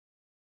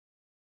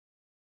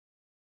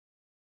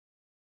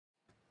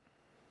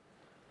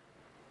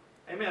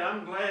Amen.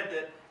 I'm glad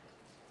that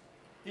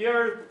the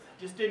earth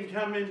just didn't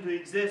come into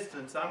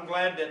existence. I'm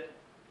glad that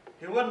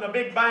it wasn't a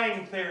Big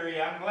Bang theory.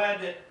 I'm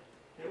glad that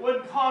it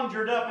wasn't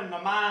conjured up in the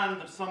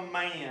mind of some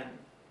man.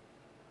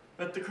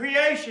 But the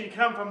creation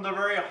come from the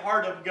very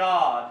heart of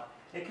God.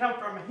 It come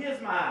from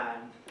His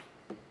mind.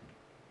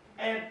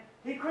 And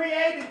He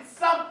created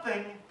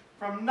something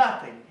from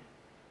nothing.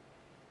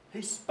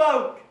 He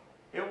spoke.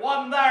 It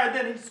wasn't there,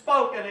 then He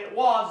spoke and it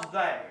was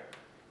there.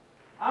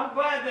 I'm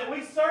glad that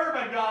we serve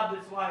a God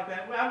that's like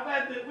that. I'm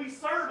glad that we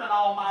serve an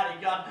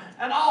almighty God,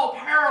 an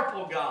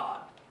all-powerful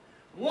God.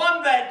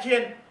 One that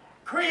can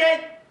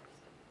create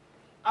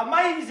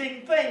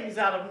amazing things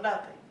out of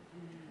nothing.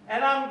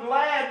 And I'm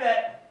glad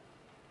that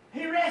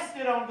He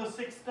rested on the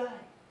sixth day.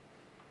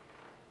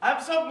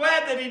 I'm so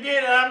glad that He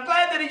did, and I'm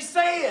glad that He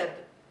said,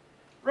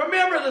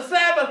 remember the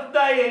Sabbath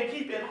day and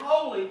keep it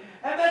holy.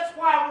 And that's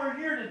why we're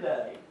here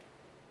today.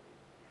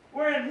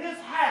 We're in His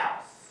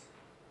house.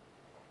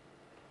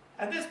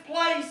 And this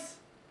place,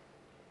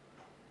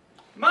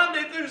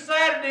 Monday through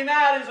Saturday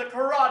night, is a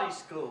karate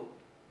school.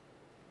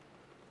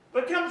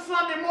 But come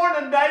Sunday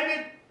morning,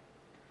 David,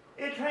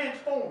 it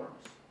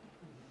transforms.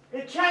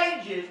 It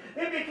changes.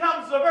 It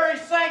becomes the very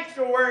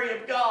sanctuary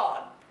of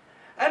God.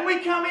 And we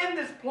come in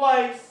this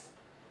place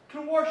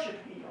to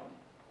worship Him.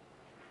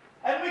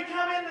 And we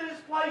come into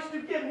this place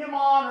to give Him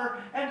honor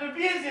and to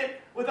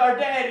visit with our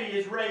daddy,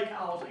 as Ray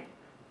calls him.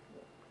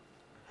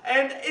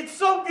 And it's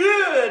so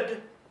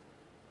good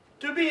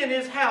to be in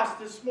His house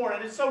this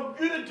morning. It's so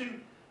good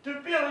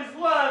to feel His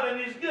love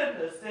and His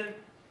goodness. And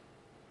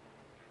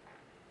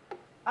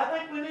I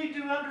think we need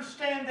to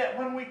understand that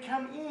when we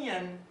come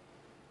in,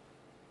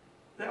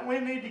 that we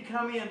need to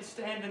come in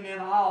standing in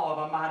awe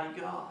of a mighty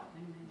God.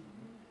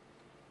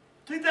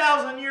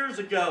 2,000 years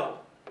ago,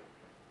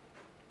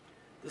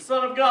 the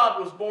Son of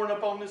God was born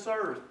upon this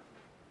earth.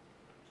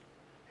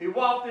 He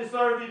walked this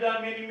earth. He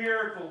done many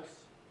miracles.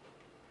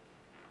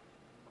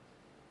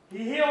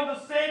 He healed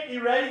the sick. He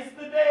raised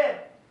the dead.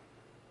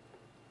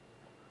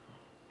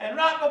 And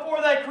right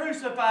before they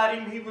crucified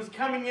Him, He was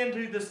coming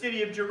into the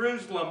city of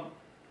Jerusalem.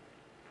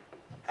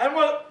 And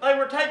they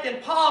were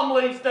taking palm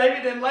leaves,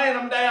 David, and laying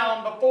them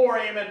down before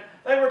Him. And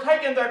they were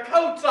taking their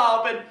coats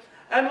off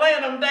and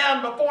laying them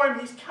down before Him.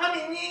 He's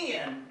coming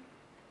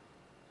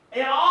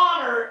in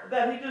honor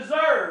that He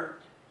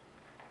deserved.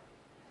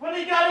 When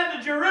He got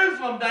into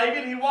Jerusalem,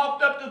 David, He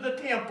walked up to the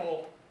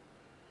temple,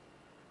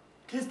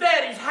 His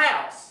daddy's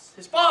house.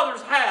 His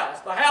father's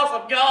house, the house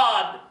of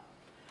God,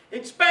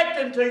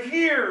 expecting to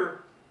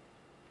hear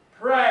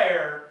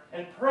prayer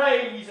and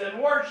praise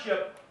and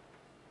worship.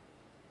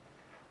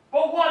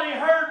 But what he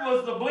heard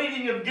was the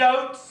bleating of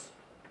goats,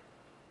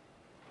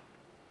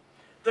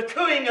 the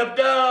cooing of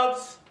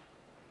doves,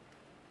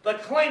 the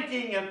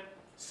clinking of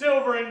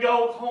silver and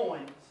gold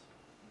coins.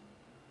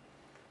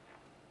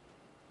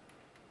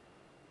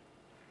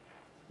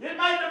 It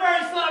made the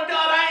very Son of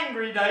God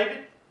angry,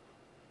 David.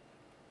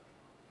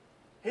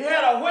 He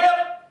had a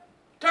whip,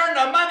 turned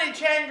the money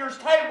changers'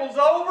 tables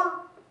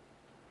over,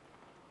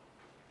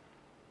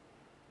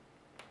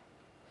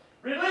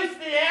 released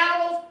the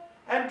animals,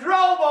 and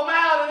drove them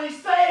out. And He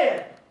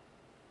said,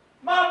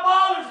 my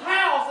Father's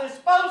house is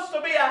supposed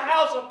to be a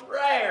house of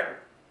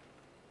prayer,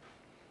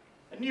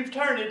 and you've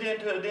turned it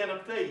into a den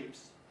of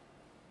thieves.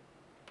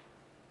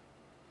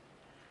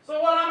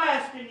 So what I'm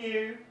asking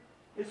you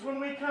is, when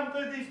we come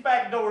through these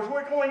back doors,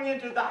 we're going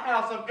into the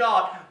house of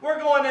God. We're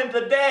going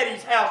into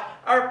Daddy's house,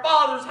 our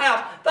Father's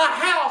house, the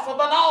house of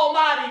an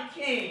almighty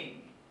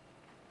King.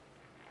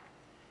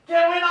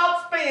 Can we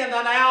not spend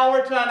an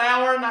hour to an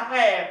hour and a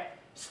half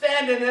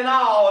standing in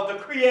awe of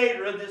the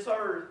Creator of this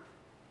earth?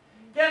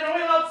 Can we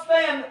not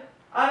spend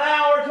an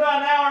hour to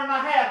an hour and a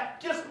half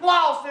just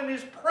lost in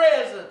His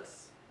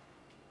presence?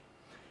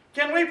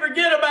 Can we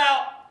forget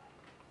about,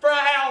 for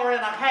an hour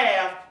and a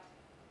half,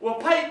 will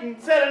Peyton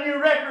set a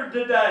new record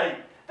today?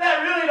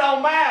 That really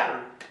don't matter.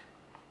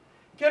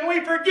 Can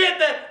we forget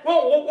that,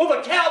 well, will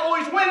the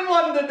Cowboys win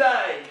one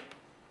today?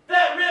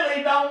 That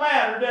really don't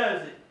matter,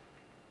 does it?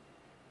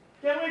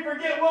 Can we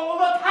forget, well, will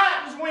the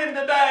Titans win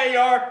today?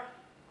 Or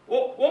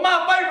will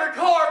my favorite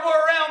car go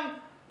around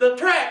the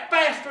track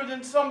faster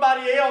than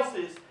somebody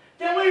else's?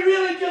 Can we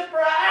really just for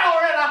an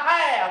hour and a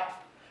half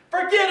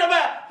forget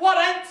about what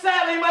Aunt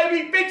Sally may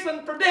be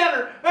fixing for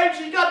dinner? Maybe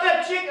she's got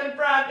that chicken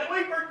fried. Can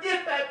we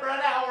forget that for an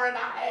hour and a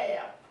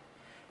half?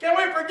 Can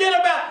we forget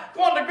about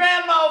going to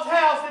Grandma's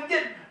house and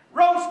getting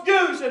roast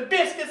goose and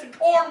biscuits and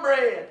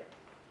cornbread?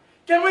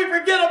 Can we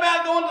forget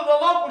about going to the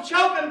local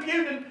choking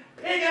pew and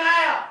pigging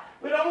out?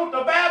 We don't want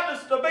the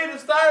Baptists to be the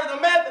star,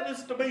 the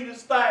Methodists to be the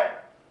star.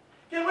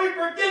 Can we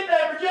forget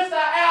that for just an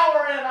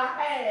hour and a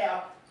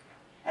half?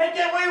 And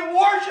can we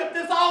worship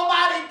this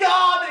almighty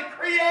God that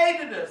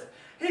created us?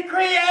 He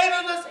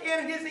created us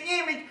in His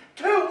image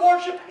to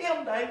worship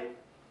Him, David.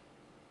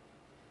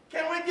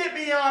 Can we get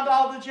beyond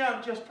all the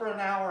junk just for an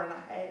hour and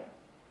a half?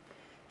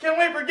 Can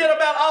we forget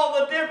about all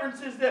the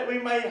differences that we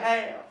may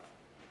have?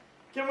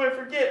 Can we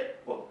forget,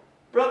 well,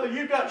 brother,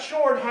 you've got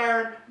short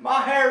hair and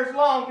my hair is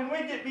long. Can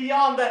we get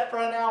beyond that for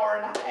an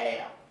hour and a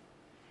half?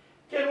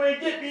 Can we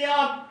get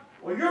beyond,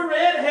 well, you're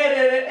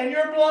redheaded and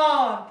you're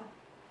blonde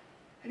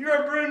and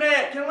you're a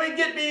brunette. Can we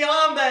get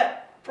beyond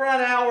that for an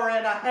hour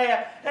and a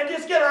half and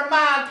just get our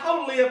mind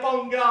totally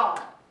upon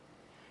God?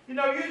 You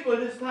know, usually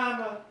this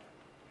time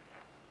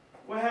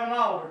we have an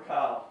altar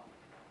call.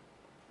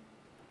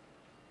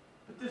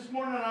 But this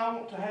morning I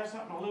want to have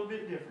something a little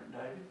bit different,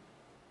 David.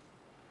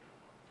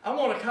 I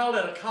want to call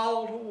it a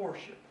call to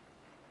worship.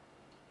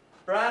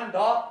 Brian,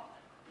 Doc,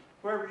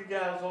 wherever you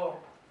guys are.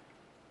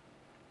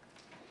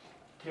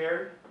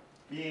 Terry,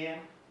 Deanne.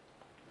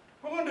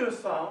 We're going to do a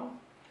song.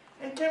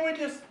 And can we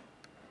just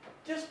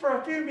for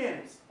a few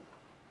minutes,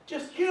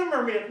 just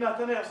humor me if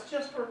nothing else,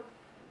 just for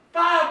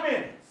 5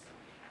 minutes.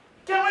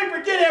 Can we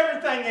forget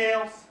everything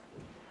else?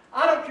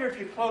 I don't care if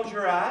you close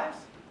your eyes.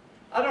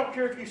 I don't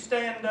care if you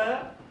stand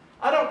up.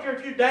 I don't care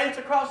if you dance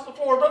across the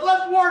floor, but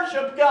let's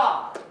worship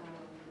God.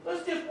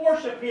 Let's just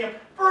worship Him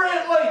for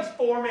at least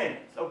 4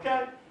 minutes,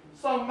 okay?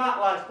 Some might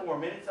last 4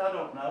 minutes, I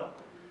don't know.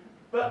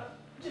 But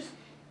just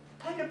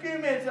take a few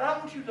minutes and I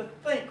want you to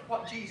think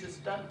what Jesus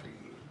done for you.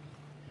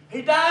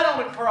 He died on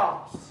the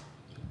cross,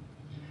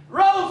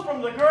 rose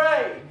from the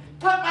grave,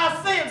 took my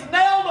sins,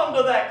 nailed them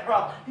to that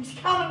cross. He's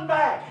coming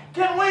back.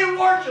 Can we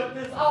worship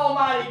this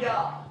almighty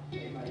God?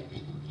 Amen.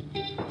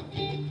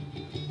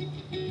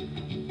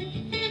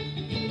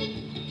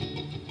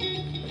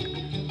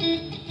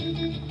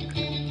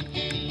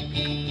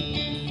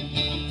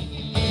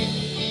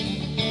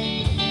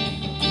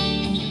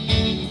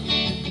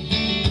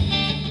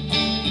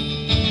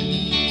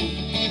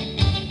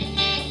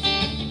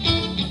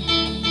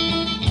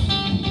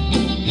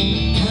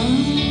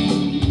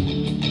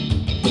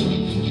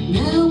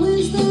 Now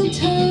is the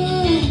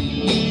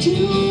time to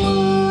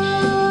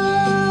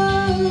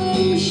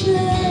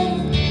worship.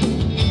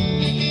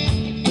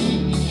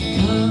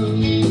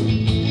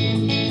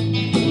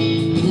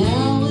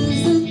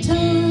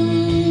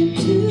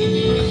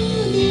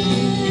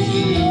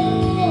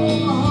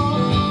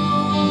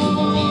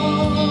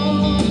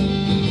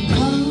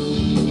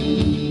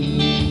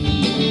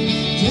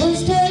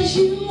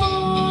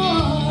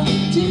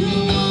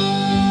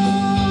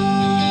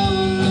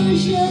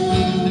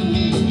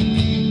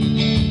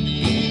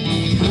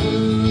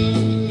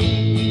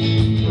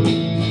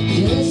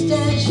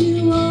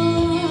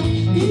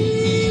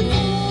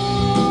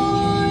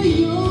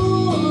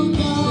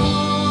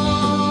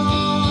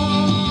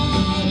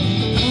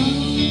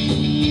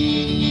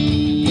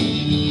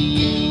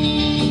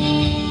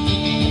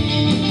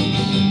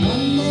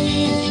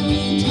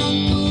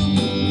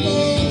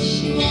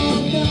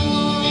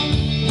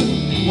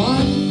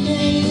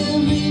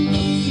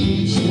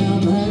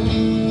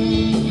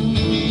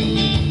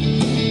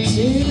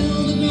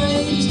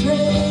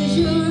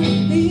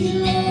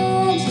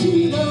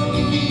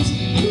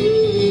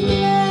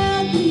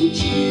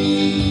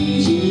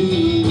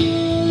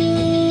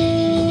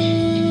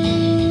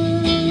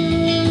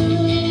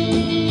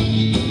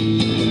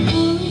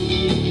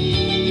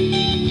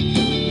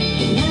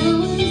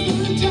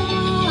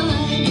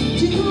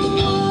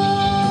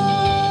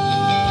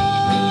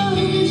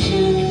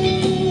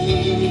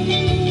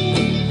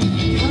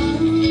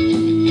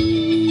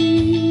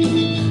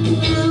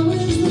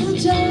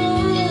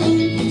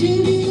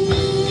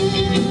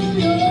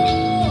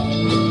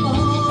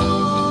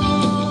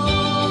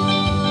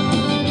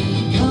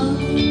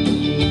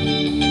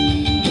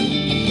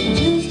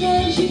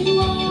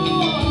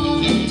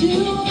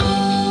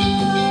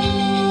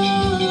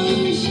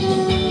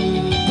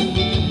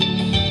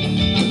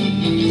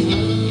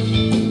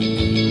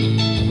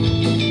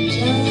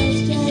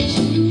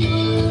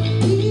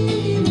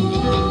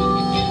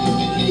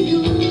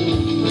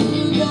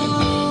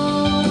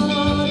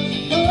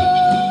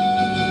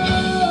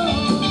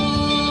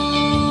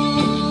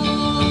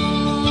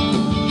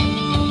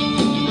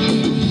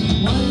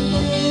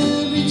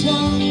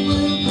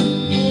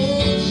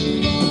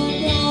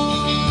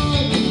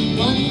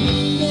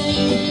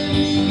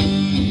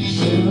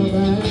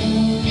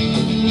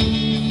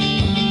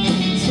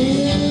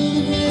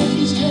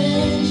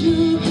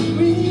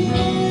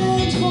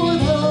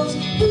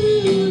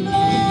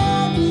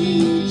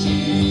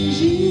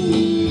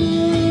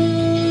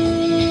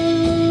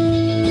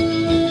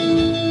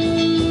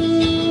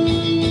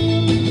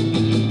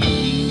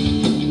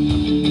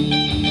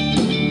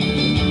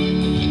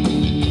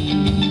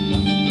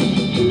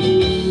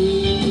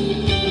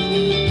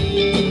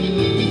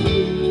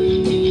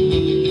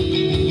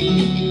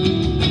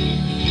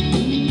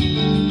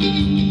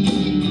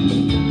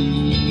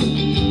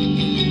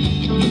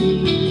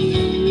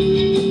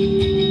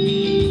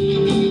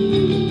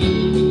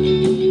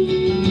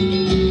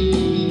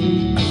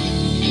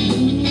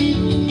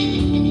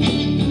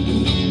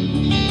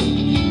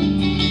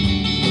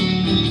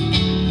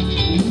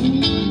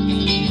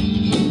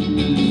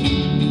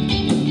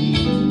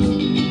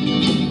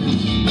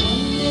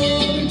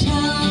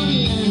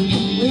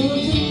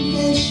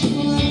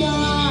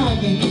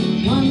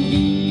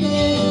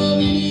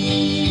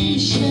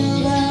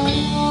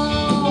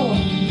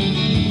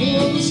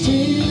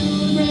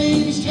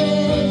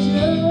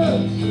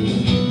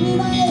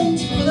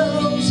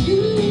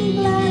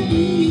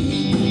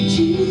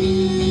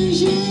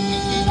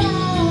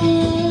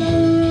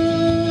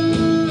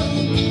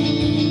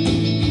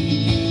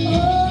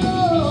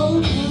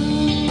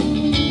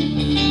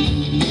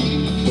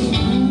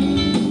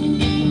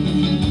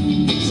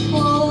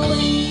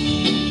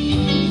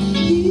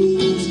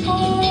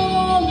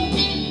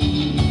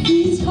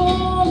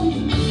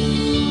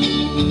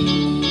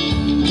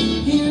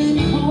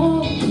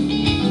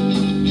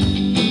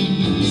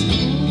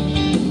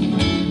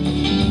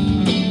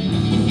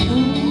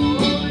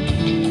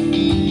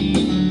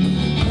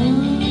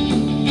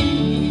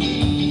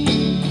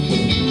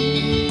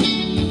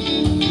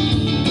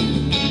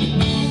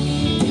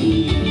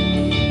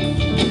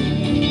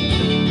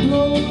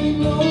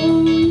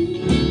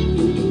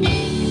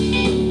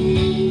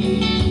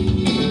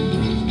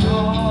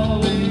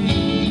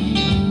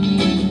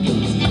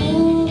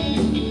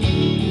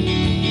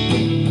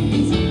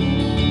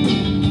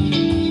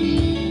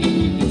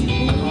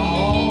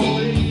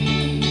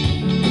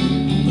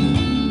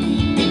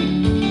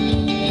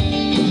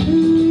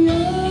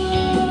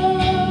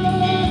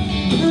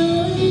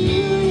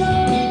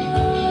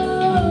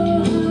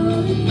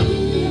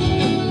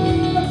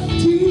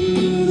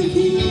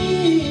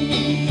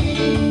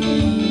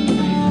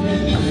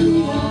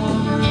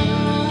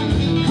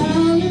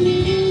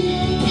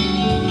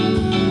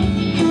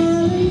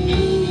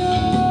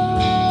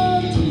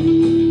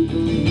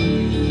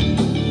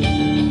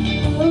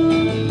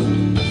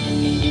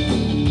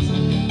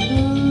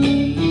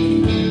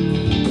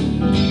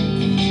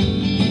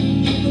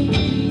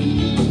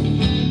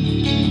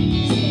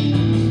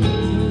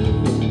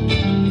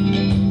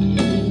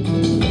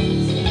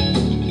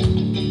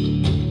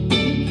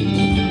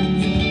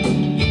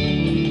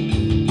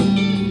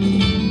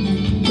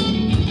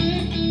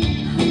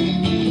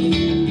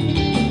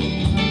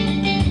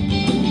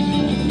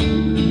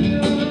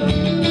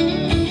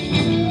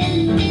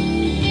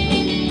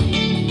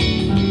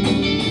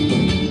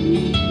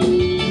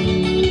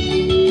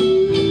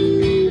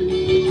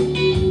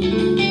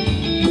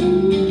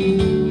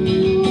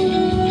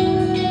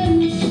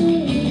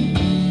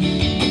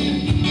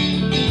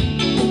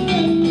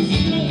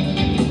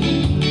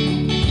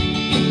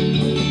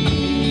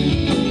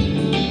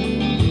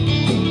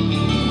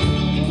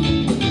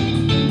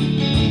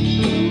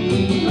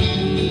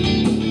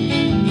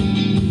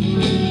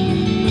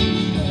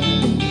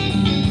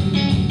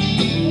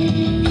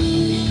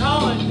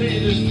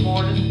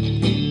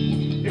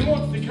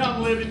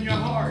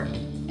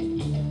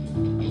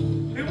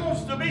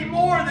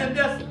 more than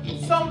just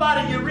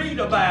somebody you read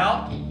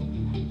about.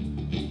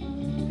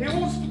 He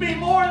wants to be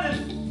more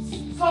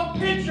than some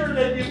picture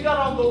that you've got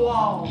on the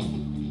wall.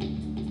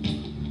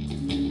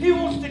 He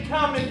wants to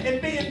come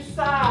and be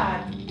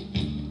inside.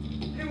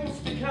 He wants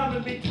to come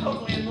and be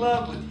totally in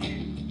love with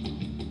you.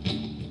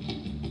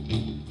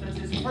 That's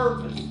his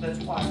purpose. That's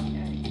why he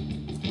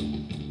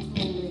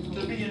came.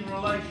 To be in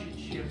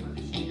relationship with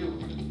his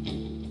children.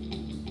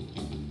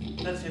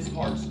 That's his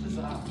heart's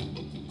desire.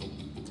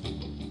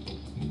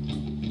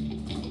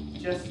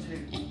 Just to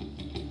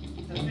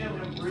feel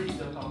him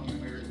breathe upon you,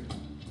 Mary.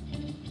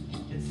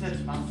 It sets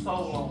my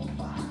soul on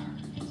fire.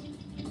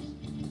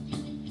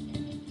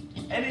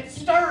 And it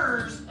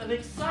stirs an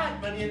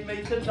excitement in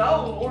me to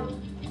know, Lord,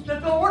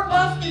 that the Lord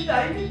loves me,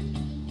 David,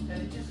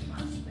 and he just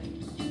loves me.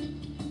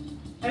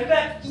 And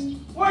that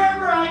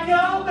wherever I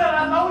go, that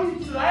I know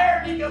he's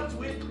there and he goes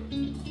with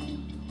me.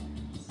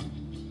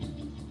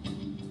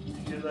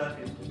 Do you love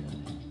him today?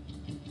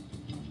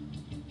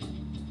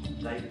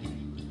 David,